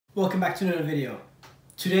Welcome back to another video.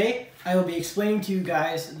 Today I will be explaining to you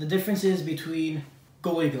guys the differences between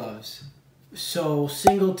goalie gloves. So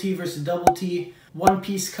single T versus double T, one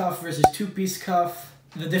piece cuff versus two piece cuff,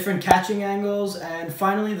 the different catching angles, and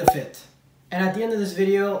finally the fit. And at the end of this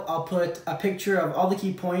video I'll put a picture of all the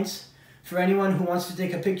key points for anyone who wants to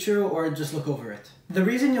take a picture or just look over it. The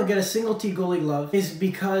reason you'll get a single T goalie glove is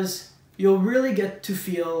because you'll really get to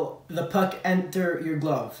feel the puck enter your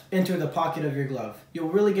glove, enter the pocket of your glove. You'll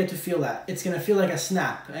really get to feel that. It's going to feel like a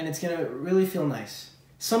snap, and it's going to really feel nice.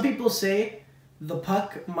 Some people say the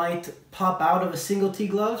puck might pop out of a single T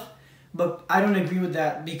glove, but I don't agree with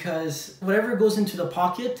that because whatever goes into the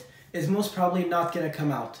pocket is most probably not going to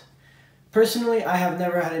come out. Personally, I have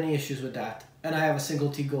never had any issues with that, and I have a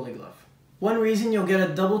single T goalie glove. One reason you'll get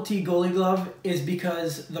a double T goalie glove is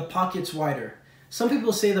because the pocket's wider. Some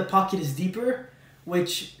people say the pocket is deeper,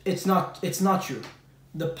 which it's not true.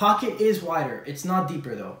 The pocket is wider, it's not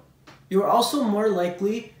deeper though. You're also more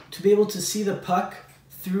likely to be able to see the puck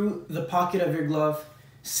through the pocket of your glove,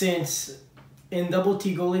 since in double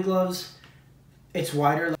T goalie gloves, it's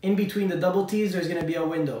wider. In between the double T's, there's gonna be a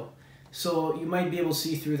window. So you might be able to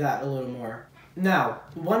see through that a little more. Now,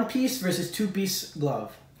 one piece versus two piece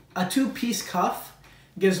glove. A two piece cuff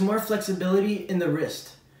gives more flexibility in the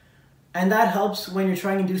wrist. And that helps when you're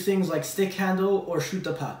trying to do things like stick handle or shoot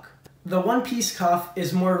the puck. The one-piece cuff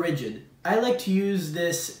is more rigid. I like to use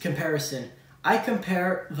this comparison. I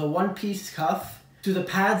compare the one-piece cuff to the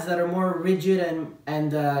pads that are more rigid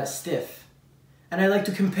and stiff. And I like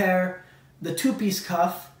to compare the two-piece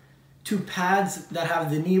cuff to pads that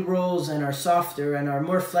have the knee rolls and are softer and are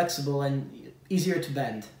more flexible and easier to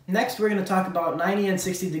bend. Next, we're going to talk about 90 and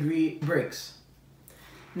 60-degree breaks.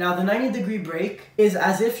 Now the 90-degree break is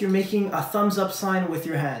as if you're making a thumbs up sign with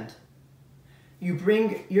your hand. You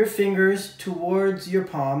bring your fingers towards your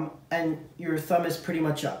palm and your thumb is pretty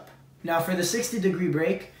much up. Now for the 60-degree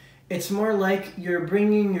break, it's more like you're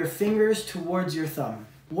bringing your fingers towards your thumb.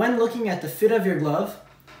 When looking at the fit of your glove,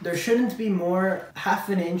 there shouldn't be more half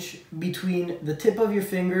an inch between the tip of your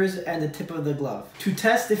fingers and the tip of the glove. To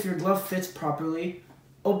test if your glove fits properly,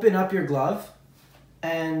 open up your glove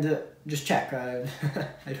and just check. I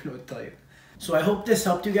don't know what to tell you. So I hope this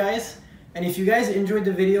helped you guys. And if you guys enjoyed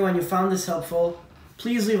the video and you found this helpful,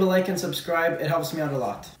 please leave a like and subscribe. It helps me out a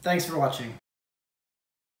lot. Thanks for watching.